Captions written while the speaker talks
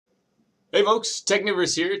Hey folks,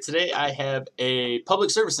 Technivorous here. Today I have a public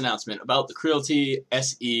service announcement about the Creality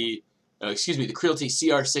the Creality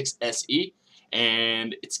CR6-SE,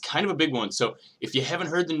 and it's kind of a big one. So if you haven't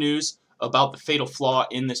heard the news about the fatal flaw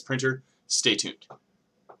in this printer, stay tuned.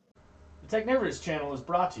 The Technivorous channel is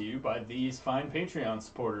brought to you by these fine Patreon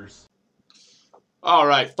supporters.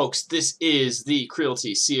 Alright folks, this is the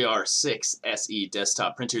Creality CR6-SE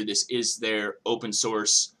desktop printer. This is their open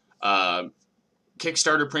source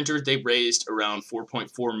Kickstarter printer. They raised around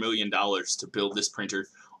 $4.4 million to build this printer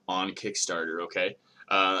on Kickstarter, okay?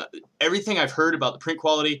 Everything I've heard about the print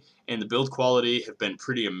quality and the build quality have been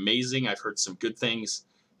pretty amazing. I've heard some good things,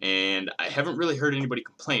 and I haven't really heard anybody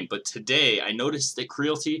complain. But today, I noticed that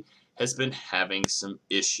Creality has been having some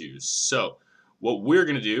issues. So, what we're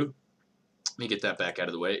going to do, let me get that back out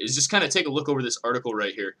of the way, is just kind of take a look over this article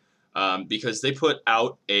right here, because they put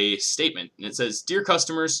out a statement, and it says, "Dear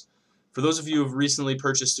customers, for those of you who have recently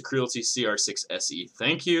purchased the Creality CR6-SE,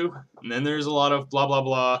 thank you." And then there's a lot of blah, blah,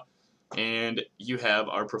 blah. And you have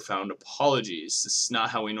our profound apologies. This is not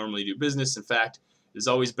how we normally do business. In fact, it has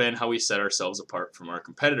always been how we set ourselves apart from our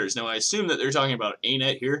competitors. Now, I assume that they're talking about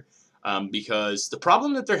Anet here, because the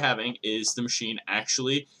problem that they're having is the machine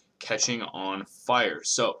actually catching on fire.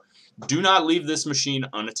 So, do not leave this machine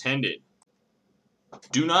unattended.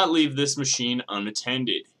 Do not leave this machine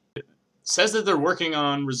unattended. Says that they're working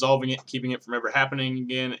on resolving it, keeping it from ever happening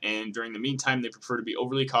again, and during the meantime they prefer to be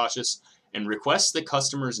overly cautious and request that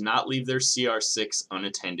customers not leave their CR6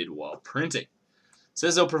 unattended while printing.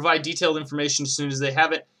 Says they'll provide detailed information as soon as they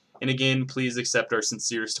have it, and again, please accept our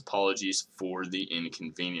sincerest apologies for the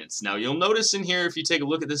inconvenience. Now, you'll notice in here, if you take a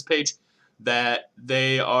look at this page, that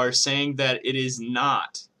they are saying that it is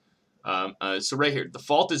not. So right here, the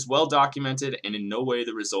fault is well documented and in no way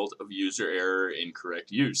the result of user error or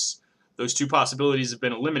incorrect use. Those two possibilities have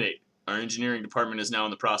been eliminated. Our engineering department is now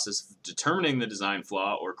in the process of determining the design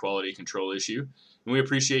flaw or quality control issue, and we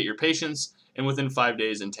appreciate your patience, and within 5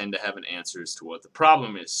 days intend to have an answer as to what the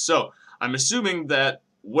problem is. So, I'm assuming that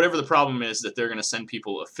whatever the problem is, that they're going to send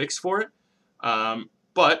people a fix for it,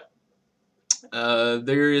 but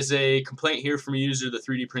there is a complaint here from a user, the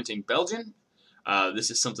 3D Printing Belgian.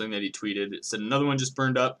 This is something that he tweeted. It said, "Another one just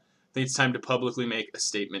burned up. I think it's time to publicly make a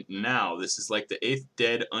statement now. This is like the 8th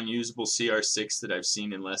dead, unusable CR6 that I've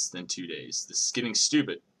seen in less than 2 days. This is getting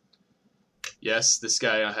stupid." Yes, this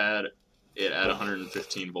guy had it at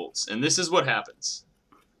 115 volts. And this is what happens.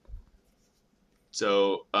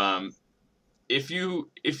 So, if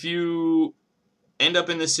you end up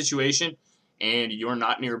in this situation and you're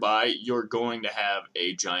not nearby, you're going to have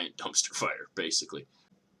a giant dumpster fire, basically.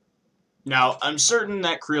 Now, I'm certain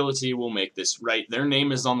that Creality will make this right. Their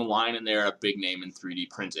name is on the line, and they're a big name in 3D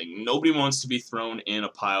printing. Nobody wants to be thrown in a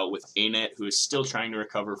pile with Anet, who is still trying to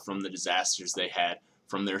recover from the disasters they had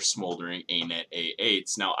from their smoldering Anet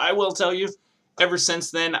A8s. Now, I will tell you, ever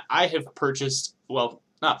since then, I have purchased, well,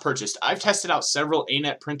 not purchased, I've tested out several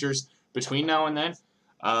Anet printers between now and then,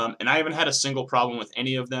 and I haven't had a single problem with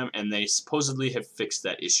any of them, and they supposedly have fixed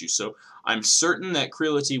that issue. So I'm certain that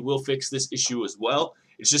Creality will fix this issue as well.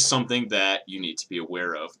 It's just something that you need to be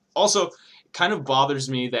aware of. Also, it kind of bothers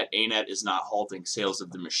me that Anet is not halting sales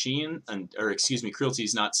of the machine, Creality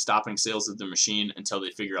is not stopping sales of the machine until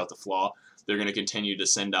they figure out the flaw. They're going to continue to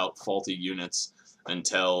send out faulty units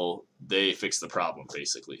until they fix the problem,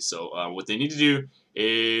 basically. So what they need to do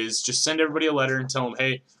is just send everybody a letter and tell them,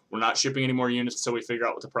 hey, we're not shipping any more units until we figure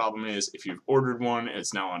out what the problem is. If you've ordered one,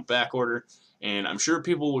 it's now on back order. And I'm sure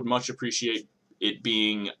people would much appreciate it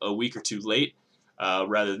being a week or two late,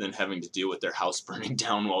 rather than having to deal with their house burning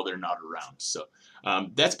down while they're not around. So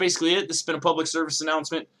that's basically it. This has been a public service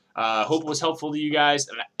announcement. Hope it was helpful to you guys.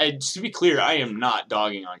 And to be clear, I am not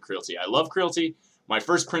dogging on Creality. I love Creality. My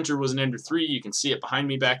first printer was an Ender 3. You can see it behind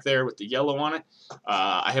me back there with the yellow on it.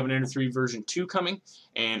 I have an Ender 3 version 2 coming,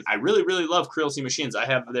 and I really, really love Creality machines. I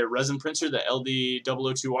have their resin printer, the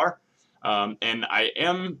LD002R, and I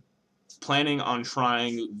am planning on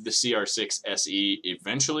trying the CR6-SE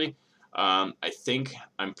eventually. I think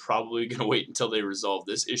I'm probably going to wait until they resolve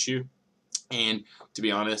this issue. And to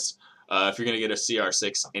be honest, if you're going to get a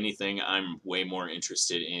CR6 anything, I'm way more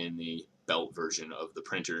interested in the belt version of the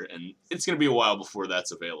printer. And it's going to be a while before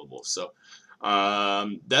that's available. So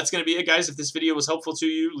that's going to be it, guys. If this video was helpful to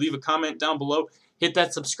you, leave a comment down below. Hit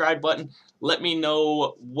that subscribe button. Let me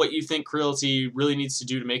know what you think Creality really needs to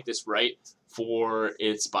do to make this right for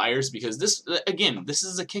its buyers. Because this, again, this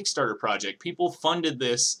is a Kickstarter project. People funded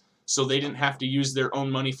this so they didn't have to use their own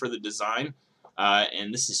money for the design,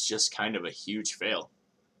 and this is just kind of a huge fail.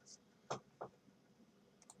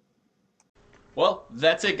 Well,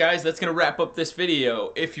 that's it, guys. That's going to wrap up this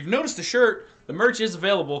video. If you've noticed the shirt, The merch is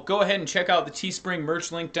available. Go ahead and check out the Teespring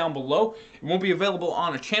merch link down below. It won't be available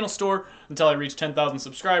on a channel store until I reach 10,000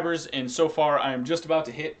 subscribers, and so far I am just about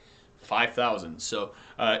to hit 5,000. So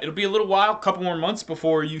it'll be a little while, a couple more months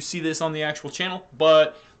before you see this on the actual channel,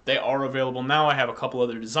 but they are available now. I have a couple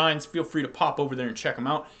other designs. Feel free to pop over there and check them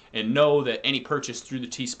out, and know that any purchase through the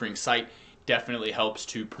Teespring site definitely helps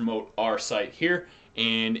to promote our site here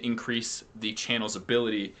and increase the channel's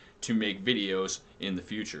ability to make videos in the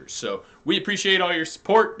future. So we appreciate all your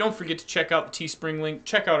support. Don't forget to check out the Teespring link,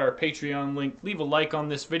 check out our Patreon link, leave a like on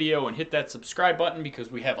this video, and hit that subscribe button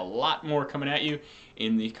because we have a lot more coming at you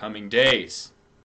in the coming days.